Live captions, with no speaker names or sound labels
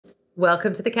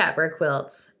Welcome to the Catbird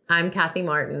Quilts. I'm Kathy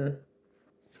Martin.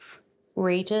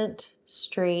 Regent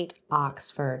Street,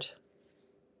 Oxford.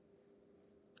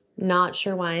 Not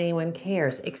sure why anyone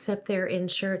cares, except they're in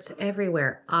shirts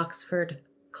everywhere. Oxford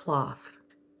cloth.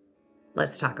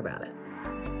 Let's talk about it.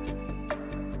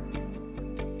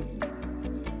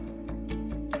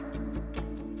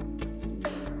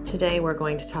 Today we're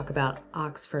going to talk about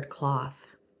Oxford cloth.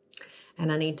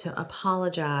 And I need to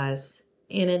apologize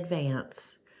in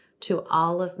advance to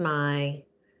all of my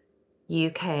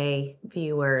UK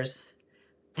viewers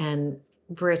and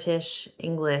British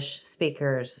English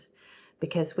speakers,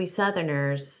 because we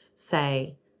Southerners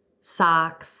say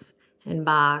socks and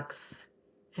box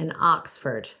and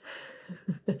Oxford.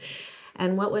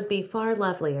 And what would be far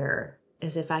lovelier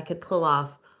is if I could pull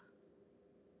off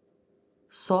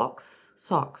socks,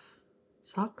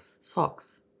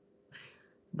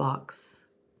 box,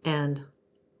 and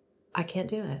I can't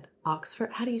do it. Oxford,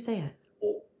 how do you say it?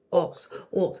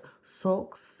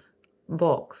 Socks,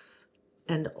 box,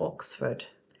 and Oxford.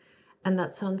 And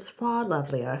that sounds far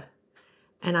lovelier.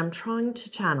 And I'm trying to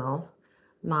channel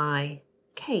my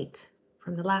Kate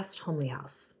from the last Homely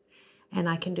House. And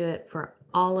I can do it for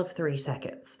all of 3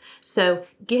 seconds. So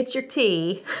get your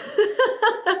tea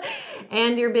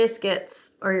and your biscuits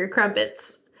or your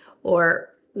crumpets or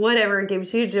whatever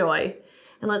gives you joy.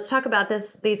 And let's talk about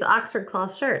these Oxford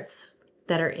cloth shirts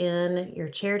that are in your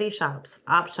charity shops,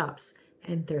 op shops,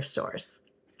 and thrift stores.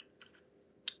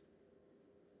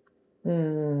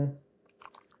 Man,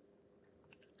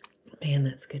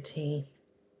 that's good tea.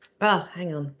 Oh,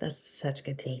 hang on. That's such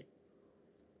good tea.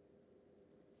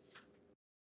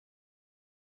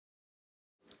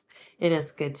 It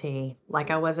is good tea. Like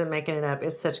I wasn't making it up.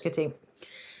 It's such good tea.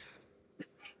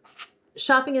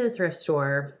 Shopping in the thrift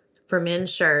store for men's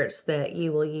shirts that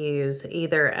you will use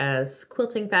either as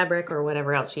quilting fabric or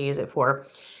whatever else you use it for.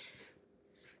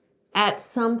 At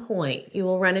some point, you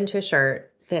will run into a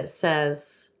shirt that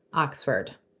says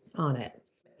Oxford on it.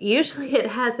 Usually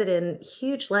it has it in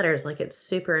huge letters, like it's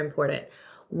super important.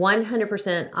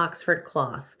 100% Oxford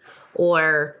cloth,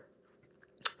 or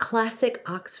classic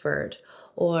Oxford,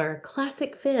 or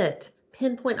classic fit,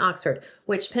 pinpoint Oxford,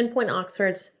 which pinpoint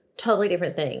Oxford's totally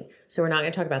different thing. So we're not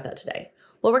going to talk about that today.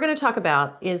 What we're going to talk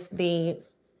about is the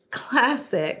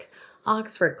classic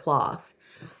Oxford cloth.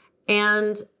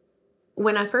 And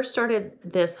when I first started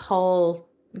this whole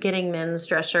getting men's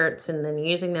dress shirts and then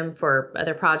using them for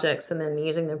other projects and then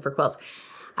using them for quilts,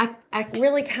 I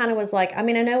really kind of was like, I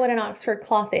mean, I know what an Oxford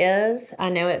cloth is. I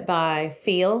know it by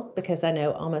feel because I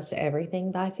know almost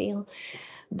everything by feel.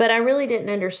 But I really didn't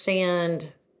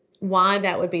understand why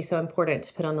that would be so important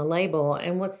to put on the label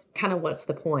and what's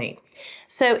the point.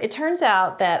 So it turns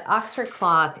out that Oxford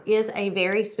cloth is a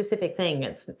very specific thing.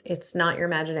 It's not your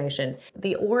imagination.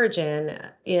 The origin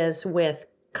is with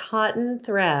cotton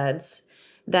threads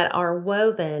that are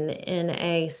woven in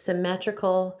a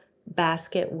symmetrical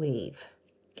basket weave.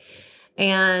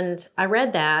 And I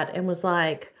read that and was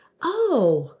like,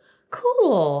 oh,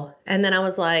 cool. And then I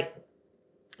was like,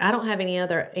 I don't have any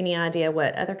idea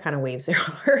what other kind of weaves there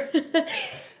are.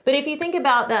 But if you think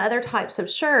about the other types of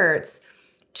shirts,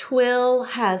 twill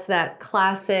has that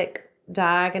classic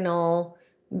diagonal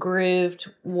grooved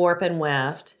warp and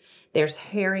weft. There's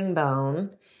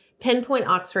herringbone. Pinpoint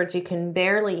Oxfords, you can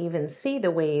barely even see the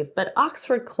weave, but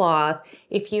Oxford cloth,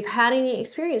 if you've had any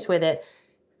experience with it,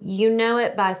 you know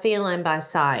it by feel and by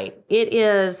sight. It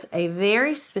is a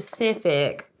very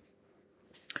specific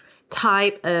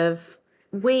type of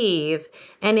weave,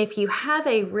 and if you have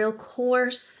a real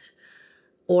coarse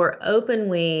or open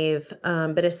weave,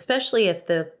 but especially if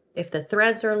the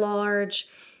threads are large,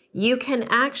 you can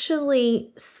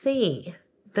actually see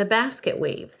the basket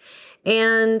weave,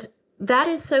 and that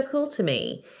is so cool to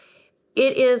me.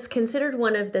 It is considered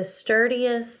one of the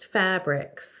sturdiest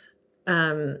fabrics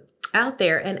out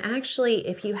there, and actually,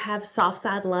 if you have soft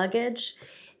side luggage,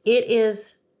 it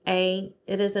is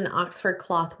an Oxford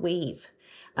cloth weave.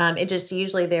 It just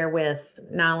usually there with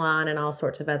nylon and all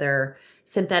sorts of other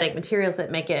synthetic materials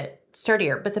that make it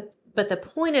sturdier. But the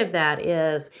point of that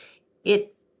is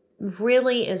it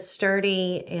really is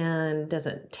sturdy and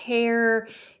doesn't tear.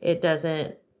 It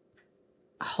doesn't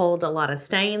hold a lot of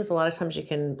stains. A lot of times you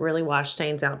can really wash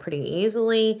stains out pretty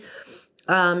easily.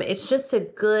 It's just a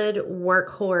good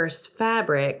workhorse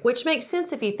fabric, which makes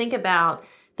sense if you think about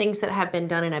things that have been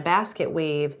done in a basket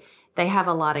weave. They have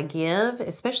a lot of give,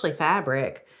 especially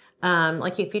fabric.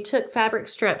 Like if you took fabric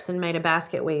strips and made a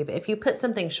basket weave, if you put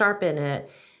something sharp in it,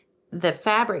 the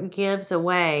fabric gives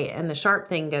away and the sharp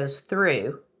thing goes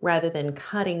through rather than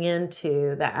cutting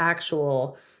into the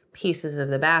actual pieces of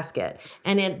the basket.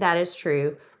 And that is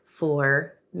true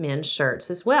for men's shirts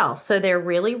as well. So they're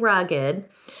really rugged,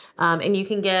 and you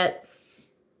can get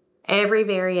every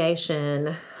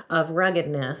variation of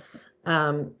ruggedness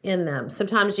in them.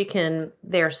 Sometimes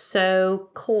they're so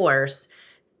coarse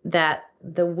that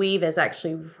the weave is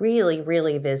actually really,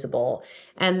 really visible.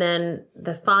 And then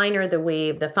the finer the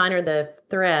weave, the finer the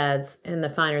threads, and the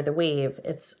finer the weave,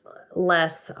 it's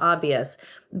less obvious.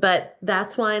 But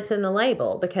that's why it's in the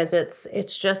label, because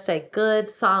it's just a good,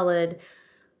 solid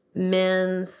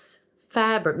men's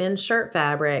shirt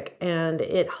fabric, and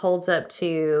it holds up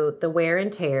to the wear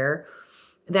and tear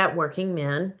that working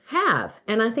men have.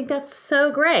 And I think that's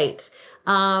so great.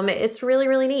 It's really,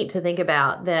 really neat to think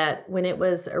about that when it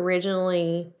was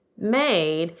originally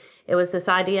made, it was this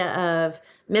idea of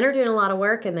men are doing a lot of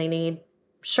work and they need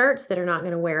shirts that are not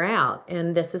going to wear out.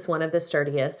 And this is one of the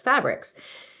sturdiest fabrics.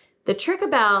 The trick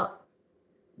about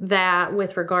that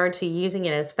with regard to using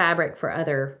it as fabric for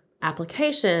other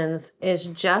applications is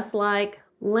just like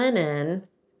linen,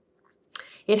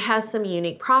 it has some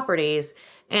unique properties.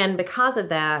 And because of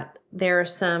that, there are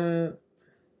some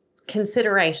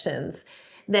considerations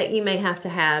that you may have to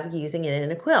have using it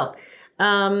in a quilt.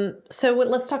 So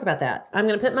let's talk about that. I'm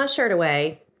going to put my shirt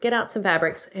away, get out some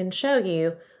fabrics, and show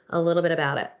you a little bit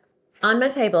about it. On my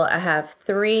table, I have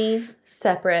 3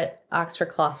 separate Oxford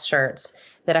cloth shirts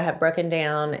that I have broken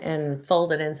down and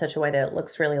folded in such a way that it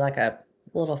looks really like a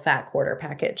little fat quarter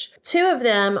package. 2 of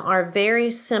them are very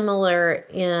similar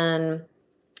in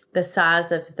the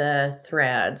size of the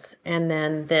threads. And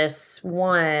then this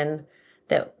one,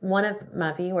 that one of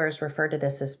my viewers referred to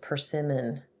this as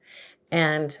persimmon.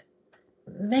 And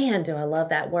man, do I love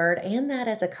that word and that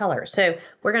as a color. So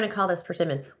we're going to call this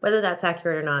persimmon. Whether that's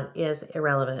accurate or not is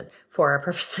irrelevant for our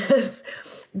purposes.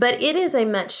 But it is a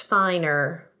much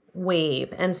finer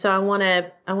weave. And so I want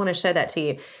to show that to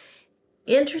you.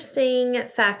 Interesting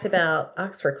fact about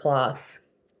Oxford cloth.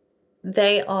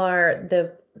 They are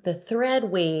the thread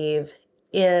weave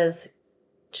is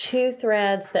 2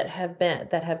 threads that have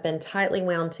been tightly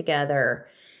wound together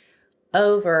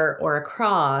over or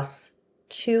across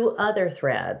 2 other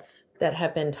threads that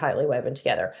have been tightly woven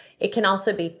together. It can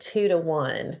also be 2 to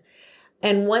 1.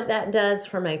 And what that does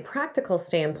from a practical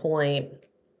standpoint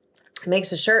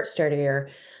makes the shirt sturdier,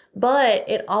 but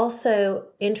it also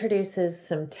introduces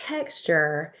some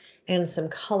texture and some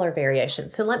color variation.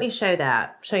 So let me show you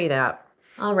that.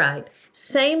 All right.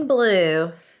 Same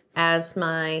blue as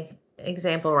my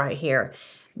example right here,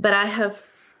 but I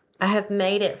have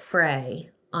made it fray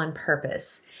on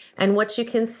purpose. And what you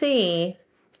can see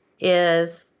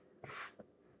is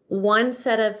one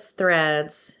set of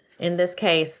threads. In this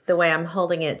case, the way I'm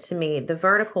holding it to me, the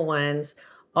vertical ones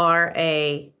are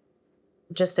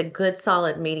just a good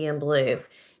solid medium blue,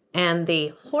 and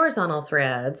the horizontal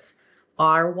threads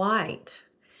are white.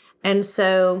 And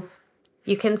so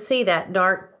you can see that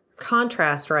dark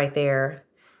contrast right there.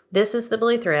 This is the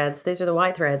blue threads, these are the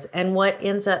white threads, and what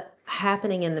ends up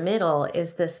happening in the middle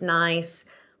is this nice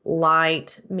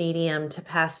light medium to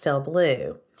pastel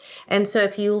blue. And so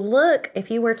if you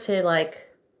were to like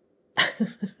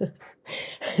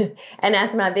and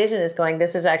as my vision is going,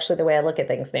 this is actually the way I look at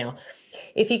things now.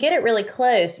 If you get it really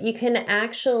close, you can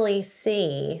actually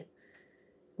see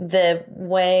the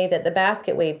way that the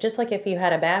basket weave, just like if you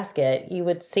had a basket, you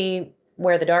would see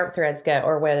where the dark threads go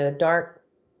or where the dark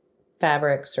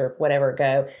fabrics or whatever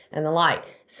go and the light.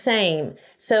 Same.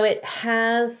 So it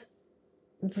has,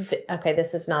 okay,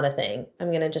 this is not a thing. I'm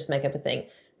going to just make up a thing.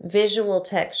 Visual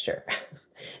texture.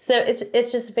 So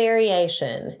it's just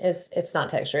variation. It's not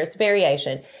texture, it's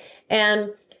variation.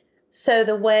 And so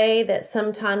the way that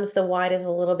sometimes the white is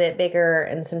a little bit bigger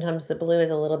and sometimes the blue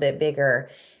is a little bit bigger,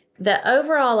 the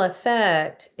overall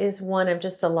effect is one of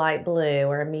just a light blue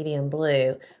or a medium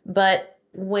blue. But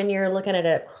when you're looking at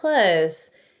it up close,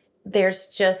 there's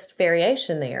just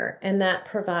variation there, and that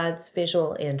provides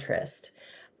visual interest.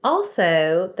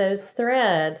 Also, those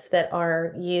threads that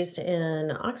are used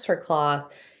in Oxford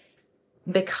cloth,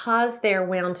 because they're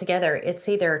wound together, it's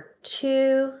either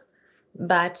 2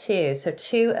 by 2, so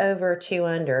 2 over 2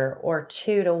 under, or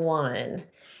 2 to 1.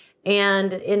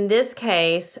 And in this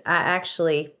case,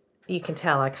 you can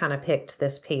tell I kind of picked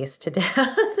this piece to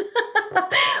death,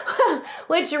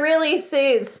 which really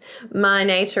suits my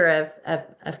nature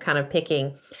of kind of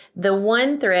picking. The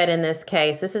 1 thread in this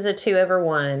case, this is a 2 over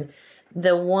 1.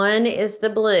 The 1 is the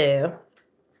blue,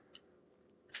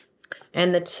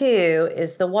 and the 2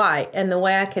 is the white. And the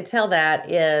way I could tell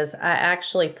that is I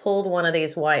actually pulled one of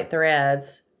these white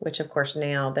threads, which of course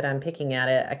now that I'm picking at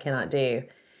it, I cannot do.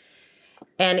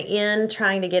 And in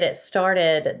trying to get it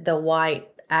started, the white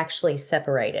actually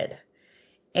separated.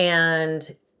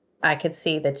 And I could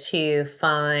see the two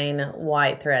fine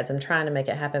white threads. I'm trying to make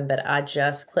it happen, but I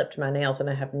just clipped my nails and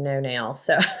I have no nails,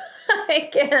 so I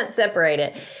can't separate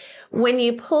it. When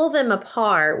you pull them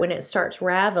apart, when it starts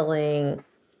raveling,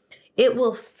 it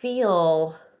will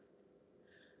feel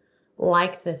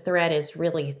like the thread is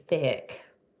really thick.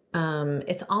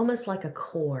 It's almost like a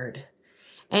cord.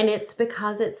 And it's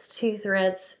because it's two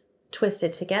threads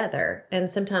twisted together. And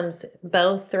sometimes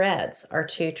both threads are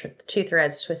two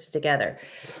threads twisted together.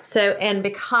 So, and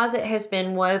because it has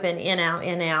been woven in,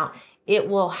 out, it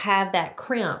will have that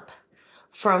crimp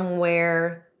from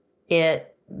where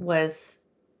it was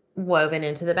woven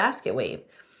into the basket weave.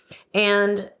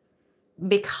 And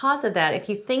because of that, if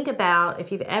you think about,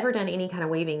 if you've ever done any kind of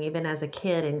weaving, even as a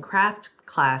kid in craft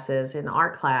classes, in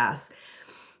art class,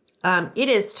 it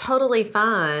is totally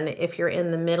fine if you're in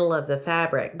the middle of the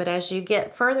fabric, but as you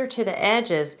get further to the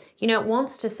edges, you know, it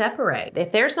wants to separate.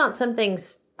 If there's not something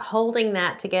holding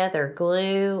that together,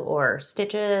 glue or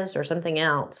stitches or something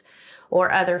else,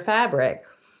 or other fabric,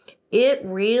 it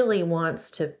really wants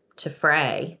to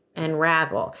fray and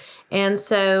ravel. And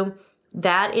so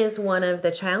that is one of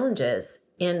the challenges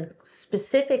in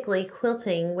specifically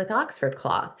quilting with Oxford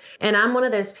cloth. And I'm one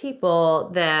of those people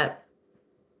that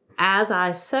as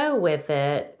I sew with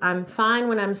it, I'm fine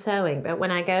when I'm sewing, but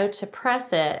when I go to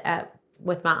press it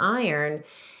with my iron,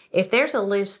 if there's a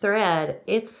loose thread,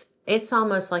 it's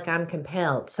almost like I'm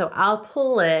compelled. So I'll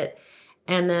pull it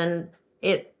and then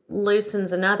it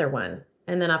loosens another one.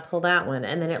 And then I pull that one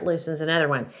and then it loosens another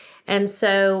one. And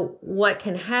so what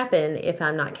can happen if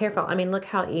I'm not careful? I mean, look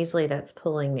how easily that's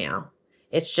pulling now.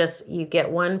 It's just you get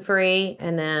one free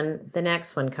and then the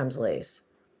next one comes loose.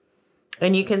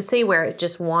 And you can see where it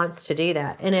just wants to do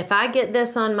that. And if I get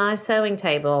this on my sewing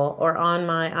table or on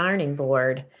my ironing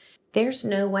board, there's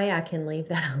no way I can leave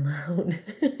that alone.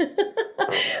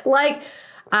 Like,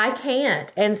 I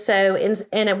can't. And so,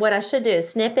 and what I should do is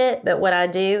snip it. But what I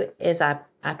do is I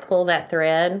pull that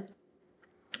thread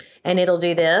and it'll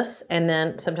do this. And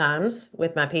then sometimes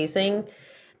with my piecing,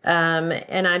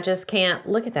 and I just can't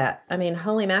look at that. I mean,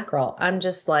 holy mackerel. I'm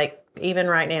just like, even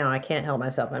right now, I can't help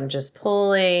myself. I'm just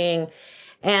pulling.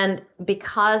 And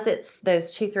because it's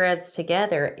those two threads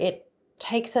together, it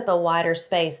takes up a wider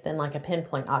space than like a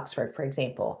pinpoint Oxford, for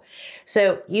example.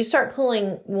 So you start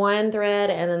pulling one thread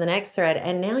and then the next thread,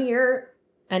 and now you're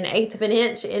 1/8 of an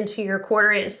inch into your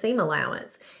 1/4 inch seam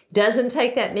allowance. Doesn't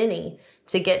take that many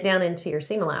to get down into your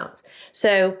seam allowance.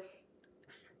 So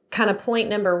kind of point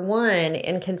number one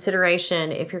in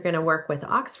consideration if you're going to work with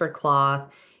Oxford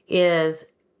cloth is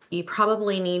you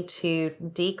probably need to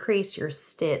decrease your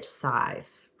stitch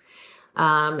size.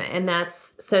 And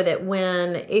that's so that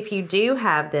if you do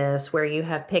have this where you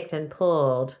have picked and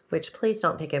pulled, which please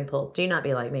don't pick and pull, do not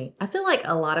be like me. I feel like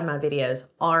a lot of my videos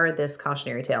are this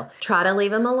cautionary tale. Try to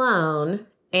leave them alone.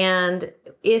 And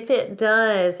if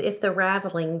the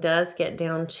raveling does get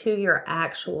down to your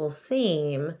actual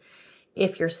seam,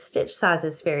 if your stitch size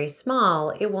is very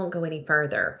small, it won't go any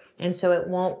further. And so it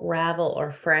won't ravel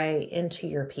or fray into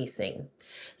your piecing.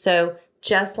 So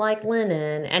just like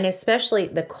linen, and especially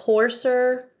the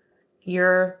coarser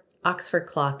your Oxford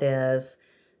cloth is,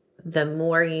 the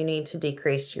more you need to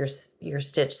decrease your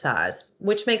stitch size,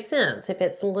 which makes sense. If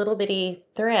it's little bitty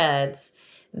threads,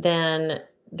 then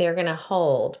they're going to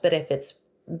hold. But if it's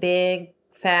big,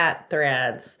 fat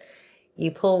threads,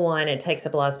 you pull one, it takes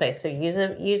up a lot of space. So use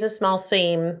a small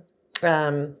seam,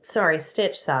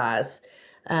 stitch size.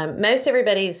 Most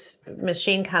everybody's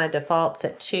machine kind of defaults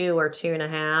at 2 or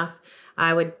 2.5.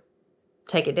 I would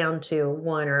take it down to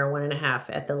 1 or 1.5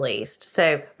 at the least.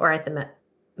 So, or at the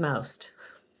most,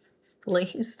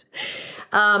 least.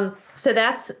 So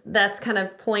that's kind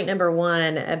of point number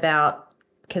one about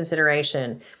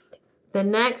consideration. The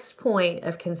next point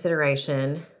of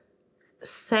consideration,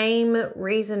 same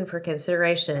reason for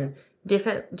consideration,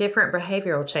 different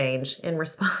behavioral change in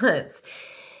response,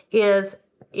 is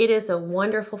it is a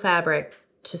wonderful fabric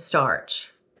to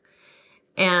starch.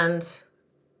 And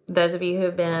those of you who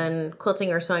have been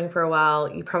quilting or sewing for a while,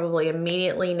 you probably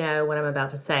immediately know what I'm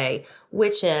about to say,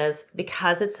 which is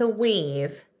because it's a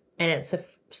weave and it's a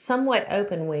somewhat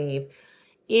open weave,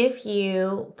 if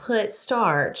you put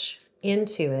starch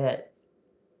into it,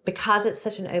 because it's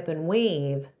such an open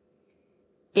weave,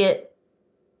 it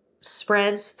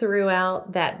spreads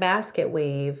throughout that basket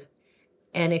weave,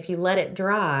 and if you let it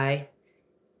dry,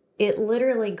 it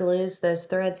literally glues those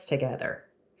threads together.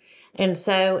 And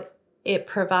so it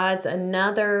provides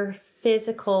another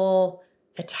physical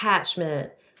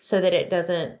attachment so that it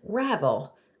doesn't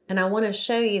ravel. And I want to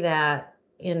show you that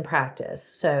in practice.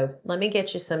 So let me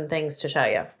get you some things to show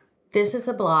you. This is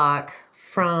a block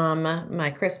from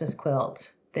my Christmas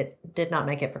quilt. that did not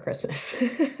make it for Christmas.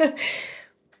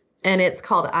 And it's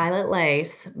called Eyelet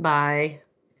Lace by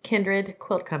Kindred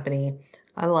Quilt Company.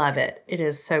 I love it. It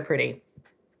is so pretty.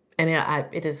 And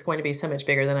it is going to be so much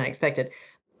bigger than I expected.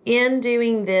 In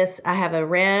doing this, I have a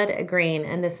red, a green,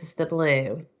 and this is the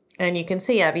blue. And you can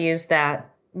see I've used that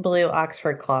blue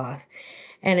Oxford cloth.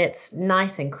 And it's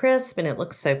nice and crisp, and it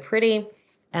looks so pretty.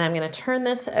 And I'm going to turn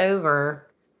this over,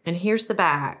 and here's the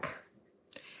back.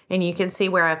 And you can see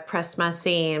where I've pressed my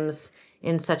seams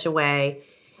in such a way.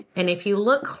 And if you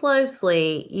look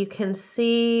closely, you can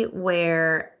see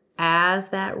where as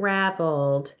that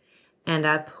raveled and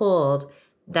I pulled,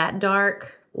 that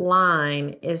dark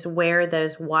line is where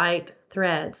those white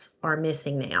threads are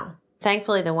missing now.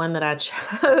 Thankfully, the one that I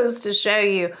chose to show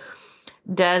you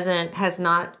has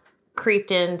not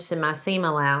creeped into my seam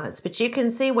allowance, but you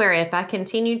can see where if I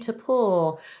continue to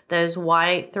pull those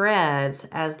white threads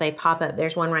as they pop up,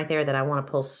 there's one right there that I want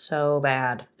to pull so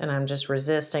bad, and I'm just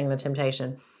resisting the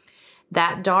temptation.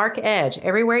 That dark edge,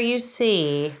 everywhere you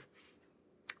see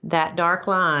that dark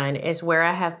line is where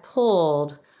I have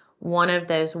pulled one of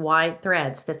those white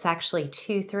threads. That's actually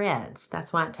 2 threads.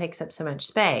 That's why it takes up so much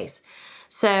space.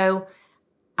 So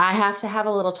I have to have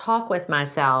a little talk with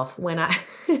myself when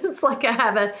it's like I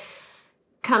have a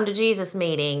come to Jesus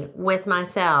meeting with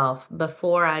myself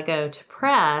before I go to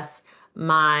press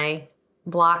my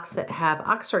blocks that have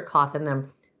Oxford cloth in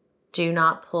them. Do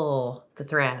not pull the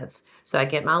threads. So I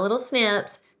get my little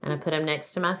snips and I put them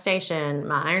next to my station,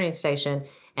 my ironing station,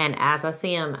 and as I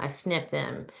see them, I snip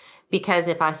them. Because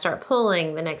if I start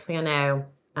pulling, the next thing I know,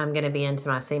 I'm going to be into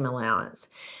my seam allowance.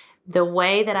 The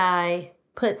way that I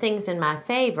put things in my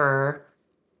favor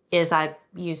is I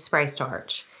use spray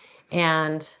starch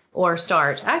or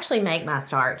starch. I actually make my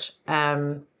starch. I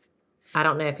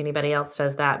don't know if anybody else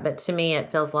does that, but to me,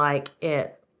 it feels like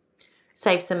it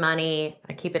saves some money.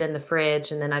 I keep it in the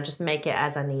fridge, and then I just make it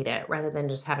as I need it rather than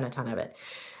just having a ton of it.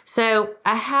 So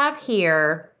I have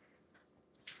here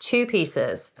 2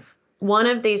 pieces. One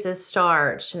of these is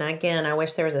starch, and again, I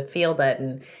wish there was a feel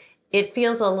button. It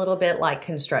feels a little bit like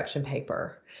construction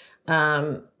paper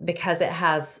because it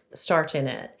has starch in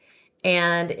it.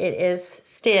 And it is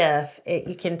stiff.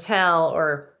 You can tell,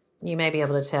 or you may be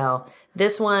able to tell,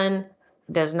 this one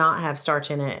does not have starch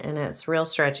in it, and it's real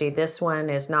stretchy. This one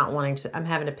is not wanting to, I'm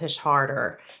having to push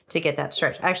harder to get that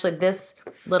stretch. Actually, this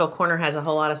little corner has a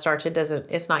whole lot of starch.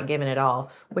 It's not giving it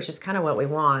all, which is kind of what we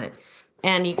want.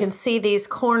 And you can see these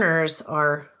corners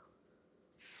are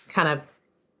kind of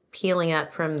peeling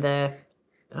up from the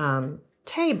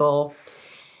table.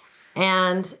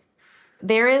 And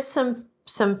there is some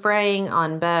fraying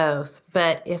on both,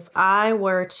 but if I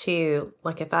were to,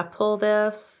 like if I pull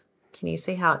this, can you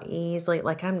see how easily,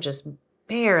 like I'm just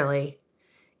barely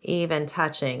even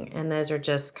touching, and those are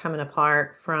just coming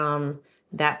apart from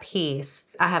that piece.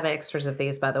 I have extras of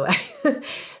these, by the way.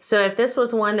 So if this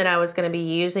was one that I was going to be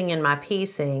using in my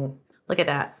piecing, look at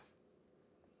that.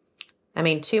 I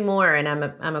mean, 2 more and I'm a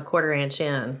 1/4 inch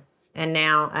in, and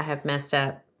now I have messed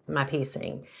up my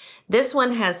piecing. This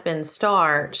one has been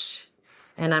starched,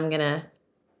 and I'm gonna,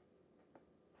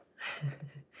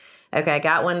 okay, I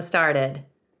got one started,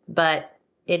 but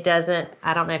it doesn't,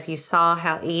 I don't know if you saw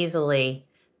how easily,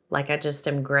 like I just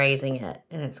am grazing it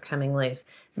and it's coming loose.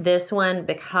 This one,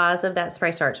 because of that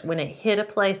spray starch, when it hit a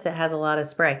place that has a lot of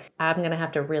spray, I'm going to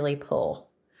have to really pull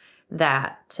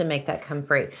that to make that come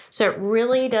free. So it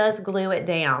really does glue it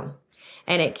down,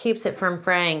 and it keeps it from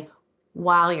fraying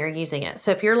while you're using it.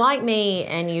 So if you're like me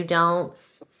and you don't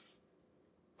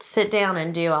sit down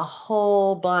and do a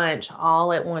whole bunch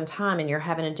all at one time, and you're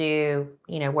having to do,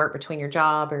 work between your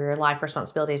job or your life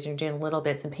responsibilities, and you're doing little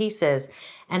bits and pieces,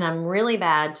 and I'm really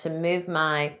bad to move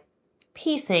my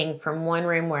piecing from one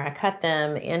room where I cut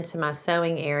them into my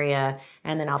sewing area,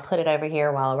 and then I'll put it over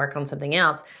here while I work on something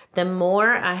else. The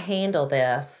more I handle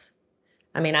this,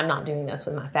 I'm not doing this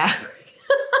with my fabric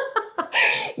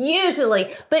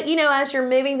usually, but as you're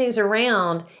moving things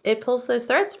around, it pulls those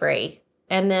threads free,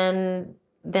 and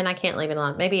then I can't leave it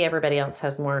alone. Maybe everybody else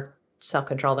has more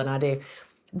self-control than I do.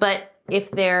 But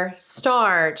if they're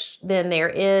starched, then there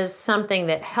is something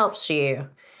that helps you.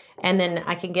 And then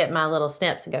I can get my little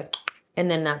snips and go, and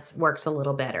then that works a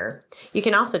little better. You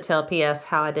can also tell, P.S.,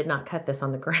 how I did not cut this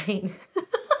on the grain.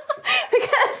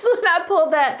 Because when I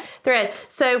pulled that thread.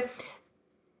 So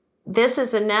this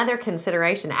is another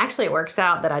consideration. Actually, it works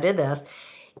out that I did this.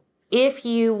 If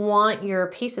you want your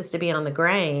pieces to be on the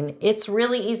grain, it's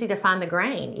really easy to find the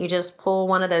grain. You just pull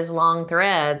one of those long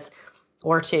threads,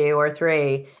 or 2 or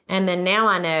 3, and then now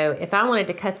I know if I wanted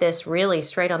to cut this really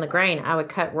straight on the grain, I would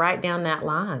cut right down that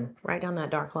line, right down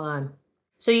that dark line.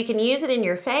 So you can use it in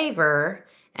your favor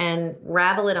and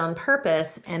ravel it on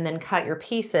purpose and then cut your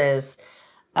pieces.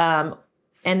 And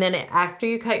then after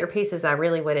you cut your pieces, I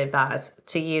really would advise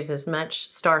to use as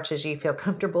much starch as you feel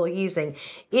comfortable using.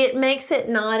 It makes it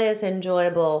not as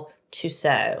enjoyable to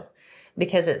sew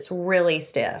because it's really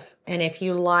stiff. And if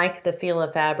you like the feel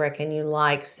of fabric and you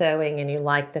like sewing and you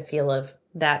like the feel of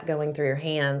that going through your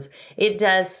hands, it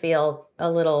does feel a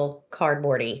little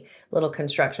cardboardy, a little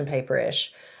construction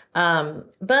paper-ish.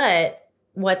 But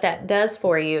what that does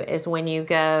for you is when you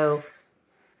go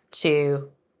to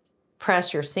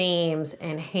press your seams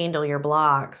and handle your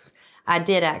blocks, I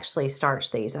did actually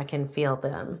starch these. I can feel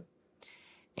them.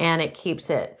 And it keeps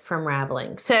it from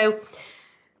raveling. So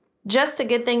just a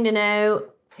good thing to know,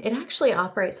 it actually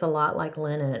operates a lot like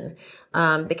linen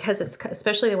because it's,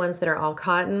 especially the ones that are all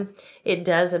cotton, it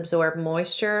does absorb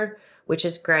moisture, which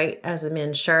is great as a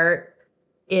men's shirt.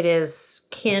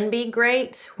 Can be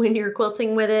great when you're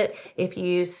quilting with it. If you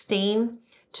use steam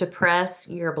to press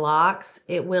your blocks,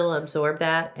 it will absorb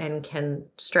that and can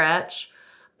stretch,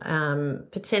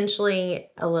 potentially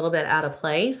a little bit out of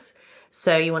place.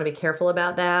 So you want to be careful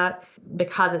about that.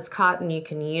 Because it's cotton, you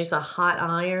can use a hot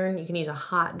iron, you can use a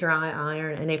hot dry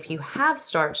iron, and if you have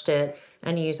starched it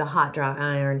and use a hot dry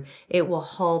iron, it will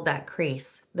hold that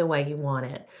crease the way you want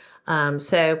it.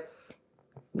 So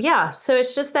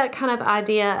it's just that kind of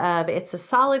idea of it's a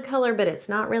solid color, but it's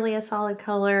not really a solid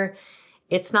color.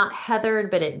 It's not heathered,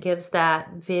 but it gives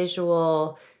that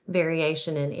visual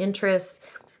variation and interest.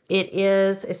 It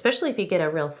is, especially if you get a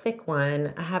real thick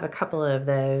one. I have a couple of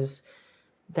those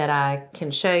that I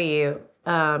can show you.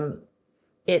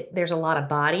 There's a lot of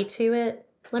body to it.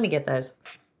 Let me get those.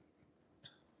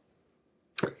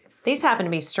 These happen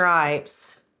to be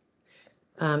stripes.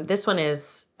 This one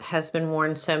has been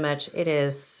worn so much, it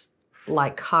is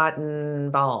like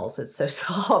cotton balls. It's so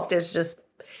soft.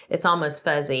 It's almost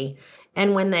fuzzy.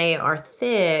 And when they are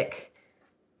thick,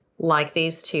 like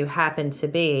these two happen to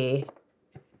be,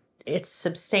 it's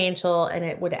substantial and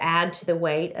it would add to the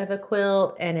weight of a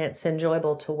quilt, and it's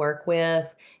enjoyable to work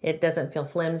with. It doesn't feel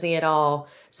flimsy at all.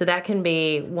 So that can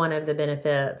be one of the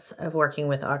benefits of working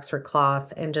with Oxford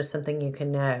cloth, and just something you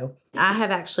can know. I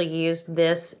have actually used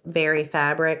this very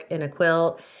fabric in a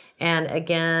quilt, and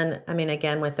again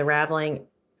with the raveling,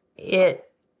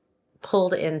 it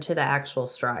pulled into the actual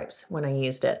stripes when I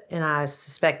used it, and I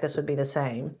suspect this would be the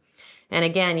same. And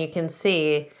again, you can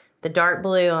see the dark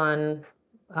blue on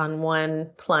one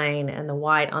plane and the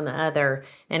white on the other,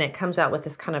 and it comes out with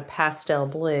this kind of pastel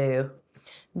blue.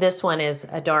 This one is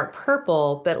a dark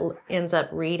purple, but ends up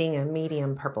reading a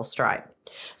medium purple stripe.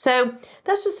 So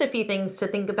that's just a few things to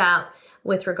think about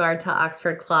with regard to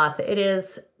Oxford cloth. It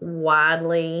is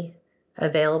widely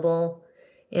available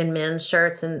in men's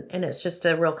shirts, and it's just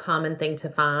a real common thing to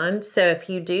find. So if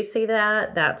you do see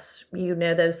that, that's,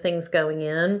 those things going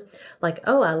in, like,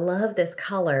 oh, I love this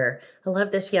color, I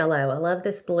love this yellow, I love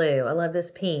this blue, I love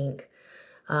this pink,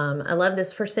 I love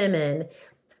this persimmon.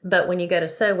 But when you go to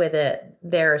sew with it,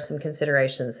 there are some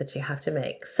considerations that you have to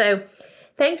make. So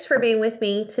thanks for being with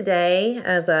me today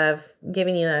as I've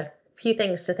given you a few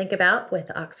things to think about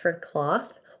with Oxford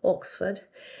cloth, Oxford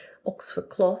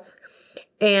cloth.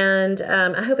 And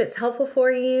I hope it's helpful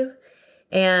for you,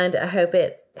 and I hope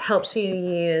it helps you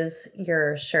use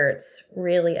your shirts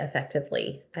really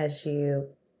effectively as you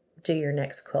do your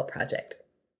next quilt project.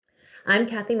 I'm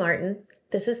Kathy Martin.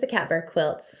 This is the Catbird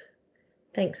Quilts.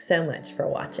 Thanks so much for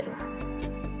watching.